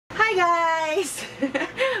Hi guys!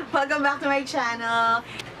 Welcome back to my channel.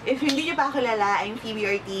 If hindi niyo pa ako kilala, I'm Phoebe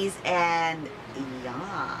Ortiz and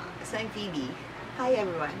yeah, so I'm Phoebe. Hi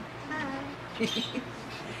everyone. Hi.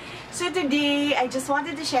 So today, I just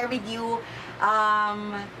wanted to share with you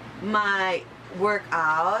my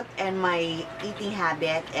workout and my eating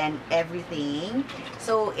habit and everything.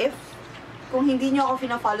 So kung hindi nyo ako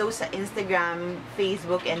fina-follow sa Instagram,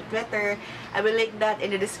 Facebook, and Twitter, I will link that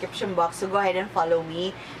in the description box. So go ahead and follow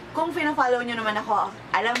me. Kung fina-follow nyo naman ako,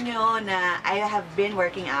 alam nyo na I have been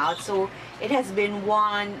working out. So it has been 2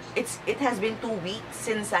 weeks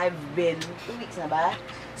since I've been 2 weeks na ba?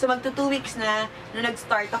 So magto 2 weeks na nung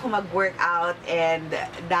nag-start ako mag-workout and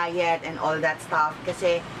diet and all that stuff.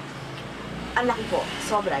 Kasi ang laki po,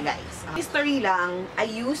 sobra guys. History lang, I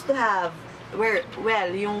used to have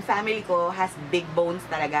well, yung family ko has big bones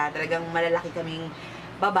talaga. Talagang malalaki kaming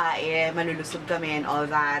babae, malulusog kami and all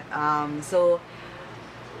that. So,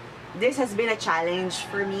 this has been a challenge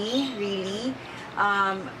for me, really.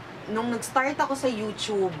 Nung nag-start ako sa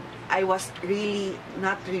YouTube, I was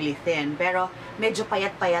not really thin. Pero, medyo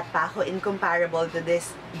payat-payat pa ako incomparable to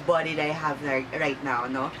this body that I have right now,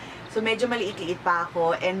 no? So, medyo maliit-liit pa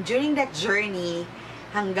ako. And during that journey,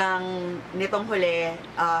 hanggang nitong huli,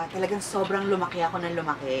 talagang sobrang lumaki ako ng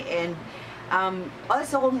lumaki. And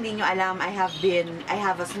also, kung hindi nyo alam, I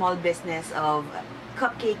have a small business of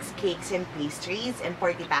cupcakes, cakes, and pastries, and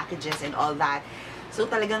party packages, and all that. So,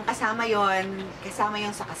 talagang kasama yon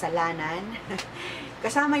sa kasalanan.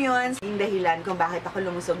 Kasama yon yung dahilan kung bakit ako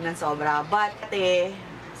lumusog ng sobra. But,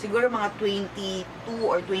 siguro mga 22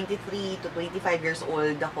 or 23 to 25 years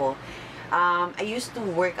old ako. I used to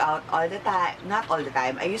work out all the time. Not all the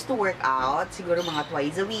time. I used to work out siguro mga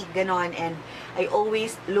twice a week, ganon. And I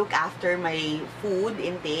always look after my food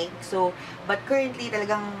intake. So, but currently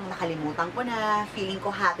talagang nakalimutan ko na. Feeling ko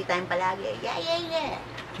happy time palagi. Yeah.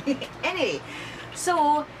 Anyway,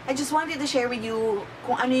 so, I just wanted to share with you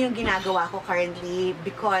kung ano yung ginagawa ko currently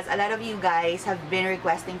because a lot of you guys have been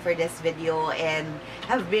requesting for this video and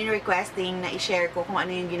have been requesting na i-share ko kung ano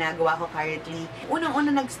yung ginagawa ko currently. Unang-una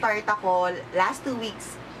nag-start ako last 2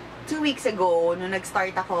 weeks ago, nung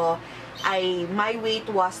nag-start ako, my weight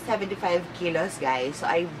was 75 kilos, guys. So,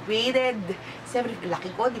 I weighted, laki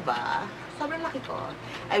ko, diba? Sobrang laki ko.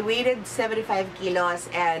 I weighted 75 kilos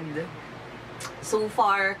and so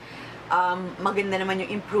far, maganda naman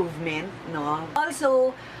yung improvement, no?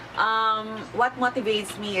 Also, what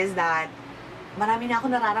motivates me is that marami na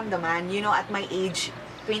ako nararamdaman. You know, at my age,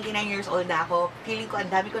 29 years old na ako, feeling ko,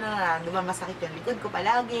 ang dami ko na nararamdaman. Masakit yung likod ko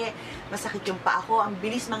palagi, masakit yung paa ko, ang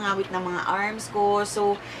bilis mangawit ng mga arms ko.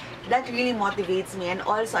 So, that really motivates me. And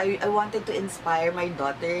also, I wanted to inspire my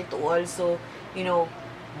daughter to also, you know,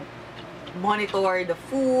 monitor the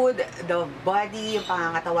food, the body, yung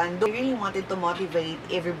pangangatawan. I really wanted to motivate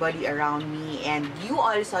everybody around me and you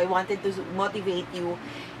also, I wanted to motivate you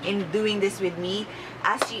in doing this with me.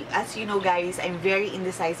 As you know guys, I'm very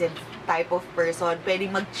indecisive type of person.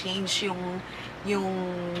 Pwedeng mag-change yung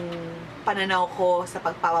pananaw ko sa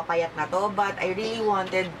pagpapapayat na to, but I really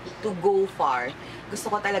wanted to go far.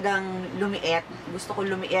 Gusto ko talagang lumiit, gusto ko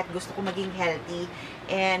maging healthy,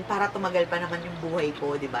 and para tumagal pa naman yung buhay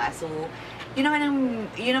ko, diba? So, yun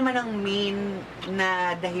naman ang main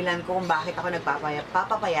na dahilan ko kung bakit ako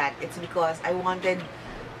nagpapapayat. It's because I wanted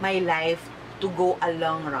my life to go a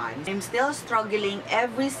long run. I'm still struggling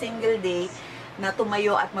every single day na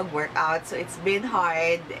tumayo at mag-workout, so it's been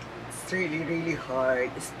hard. Really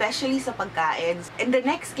hard, especially sa pagkain. In the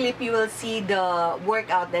next clip, you will see the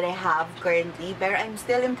workout that I have currently, pero I'm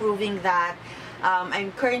still improving that.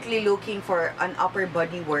 I'm currently looking for an upper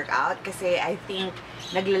body workout kasi I think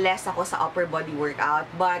nagle-less ako sa upper body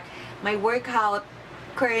workout, but my workout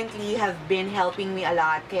currently have been helping me a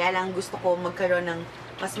lot, kaya lang gusto ko magkaroon ng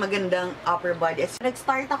mas magandang upper body.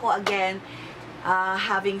 Nag-start ako again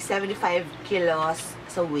having 75 kilos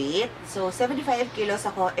sa weight. So, 75 kilos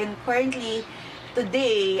ako. And currently,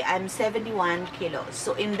 today, I'm 71 kilos.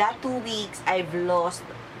 So, in that 2 weeks, I've lost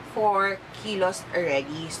 4 kilos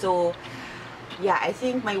already. So, yeah, I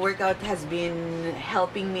think my workout has been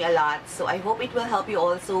helping me a lot. So, I hope it will help you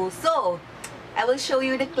also. So, I will show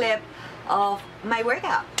you the clip of my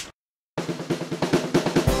workout.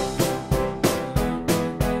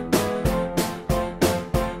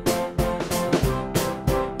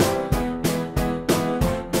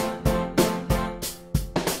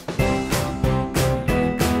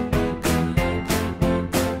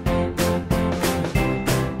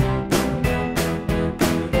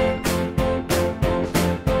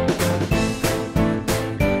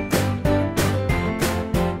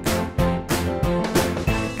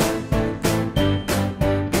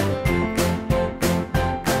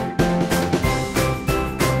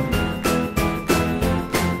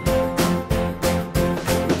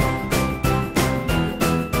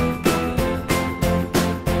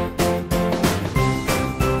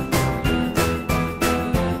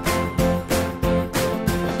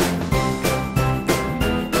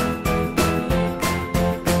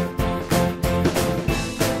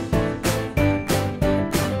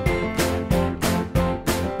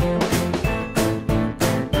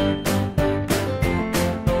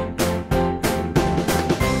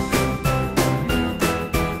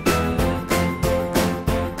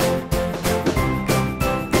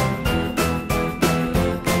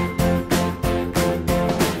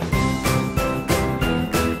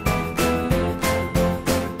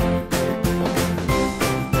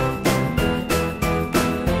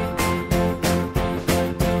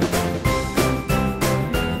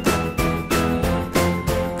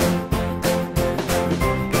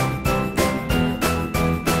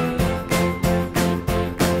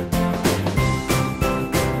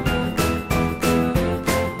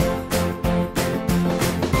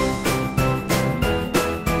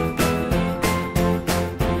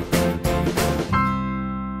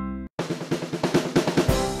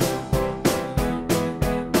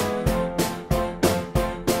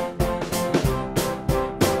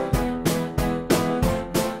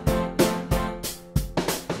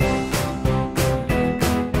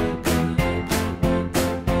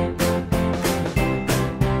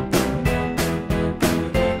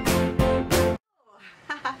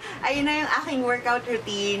 ayun na yung aking workout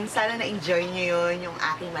routine. Sana na-enjoy nyo yun, yung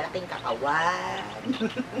aking malaking katawan.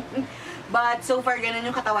 But so far, ganun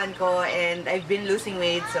yung katawan ko and I've been losing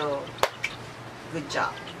weight, so good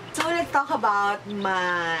job. So, let's talk about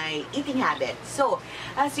my eating habits. So,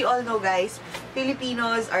 as you all know guys,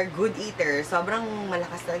 Filipinos are good eaters. Sobrang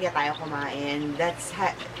malakas talaga tayo kumain. That's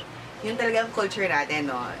yun talagang culture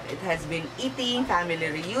natin, no? It has been eating,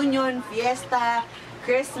 family reunion, fiesta,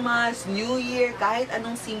 Christmas, New Year, kahit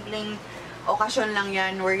anong simpleng okasyon lang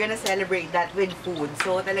yan, we're gonna celebrate that with food.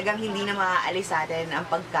 So, talagang hindi na maaalis sa atin ang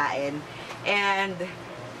pagkain. And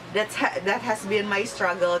that has been my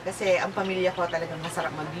struggle kasi ang pamilya ko talagang masarap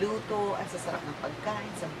magluto, ang sasarap ng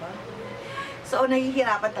pagkain sa bahay. So,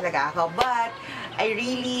 nahihirapan talaga ako. But, I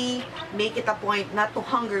really make it a point not to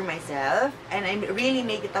hunger myself and I really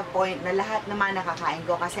make it a point na lahat naman nakakain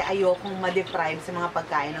ko kasi ayokong ma-deprive sa mga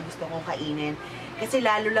pagkain na gusto kong kainin. Kasi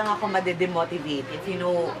lalo lang ako ma-demotivate. If you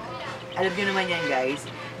know, alam nyo naman yan guys,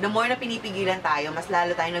 the more na pinipigilan tayo, mas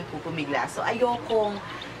lalo tayo nagpupumigla. So, ayokong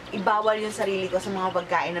ibawal yung sarili ko sa mga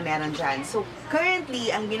pagkain na meron dyan. So,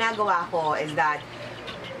 currently, ang ginagawa ko is that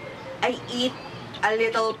I eat a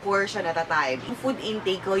little portion at a time. Yung food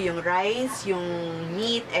intake ko, yung rice, yung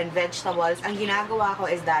meat, and vegetables, ang ginagawa ko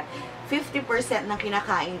is that 50% ng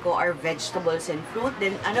kinakain ko are vegetables and fruit.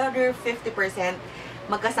 Then, another 50%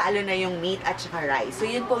 magkasalo na yung meat at saka rice. So,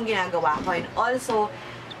 yun po ang ginagawa ko. And also,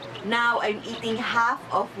 now, I'm eating half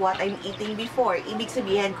of what I'm eating before. Ibig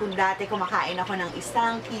sabihin, kung dati kumakain ako ng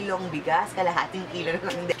 1 kilong bigas, kalahating kilo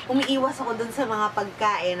na lang. Umiiwas ako dun sa mga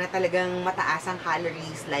pagkain na talagang mataas ang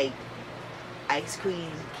calories like ice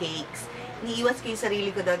cream, cakes. Iniiwas ko yung sarili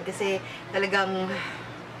ko dun kasi talagang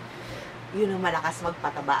yun ang malakas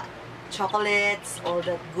magpataba. Chocolates, all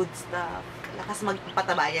that good stuff. Lakas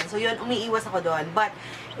magpataba yan. So yun, umiiwas ako dun. But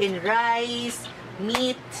in rice,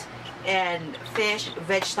 meat, and fish,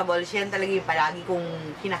 vegetables, yan talaga yung palagi kong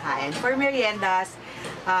kinakain. For meriendas,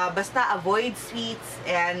 basta avoid sweets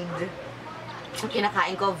and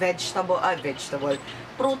kinakain ko vegetable,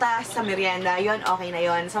 prutas sa merienda, yon okay na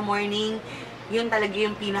yon. Sa morning, yun talaga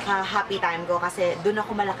yung pinaka-happy time ko kasi doon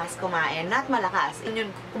ako malakas kumain. Not malakas, yun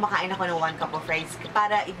kumakain ako ng 1 cup of rice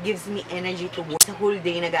para it gives me energy to work the whole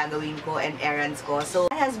day na gagawin ko and errands ko. So,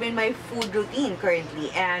 that has been my food routine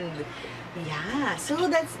currently and yeah, so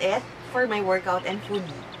that's it for my workout and food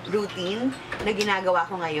routine na ginagawa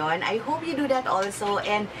ko ngayon. I hope you do that also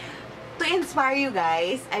and to inspire you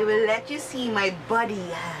guys, I will let you see my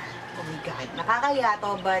body. Oh my God, nakakaya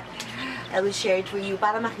to but I will share it for you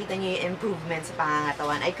para makita niyo yung improvement sa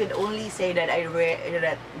pangangatawan. I could only say that I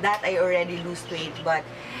already lose weight but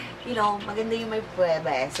you know, maganda yung may prueba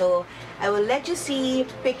eh. So, I will let you see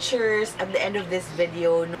pictures at the end of this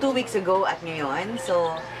video 2 weeks ago at ngayon.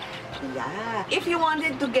 So, yeah. If you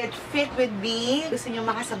wanted to get fit with me, gusto nyo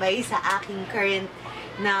makasabay sa aking current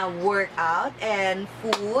na workout and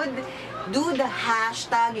food, do the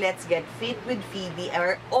hashtag Let's Get Fit with Phoebe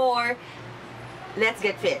or Let's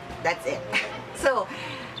Get Fit. That's it. So,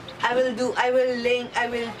 I will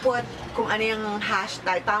put kung ano yung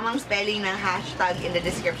hashtag, tamang spelling ng hashtag in the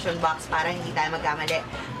description box para hindi tayo magkamali.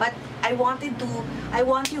 But I want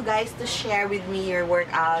you guys to share with me your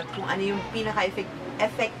workout, kung ano yung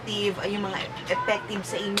pinaka-effective, yung mga effective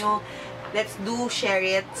sa inyo. Let's share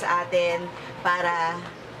it sa atin para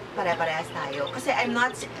pare-parehas tayo. Kasi I'm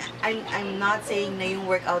not saying na yung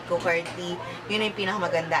workout ko currently, yun yung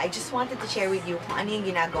pinakamaganda. I just wanted to share with you kung ano yung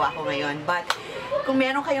ginagawa ko ngayon. But, kung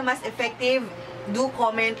meron kayo mas effective, do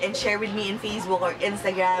comment and share with me in Facebook or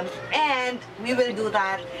Instagram. And, we will do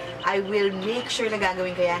that. I will make sure na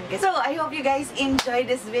gagawin ko yan. So, I hope you guys enjoy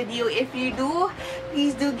this video. If you do,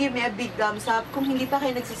 please do give me a big thumbs up. Kung hindi pa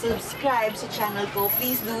kayo nagsasubscribe sa channel ko,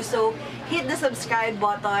 please do so. Hit the subscribe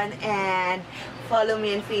button and follow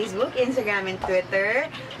me on Facebook, Instagram, and Twitter.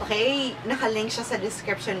 Okay? Nakalink siya sa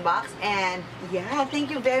description box. And yeah,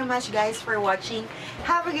 thank you very much guys for watching.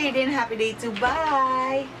 Have a great day and happy day too.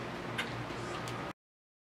 Bye!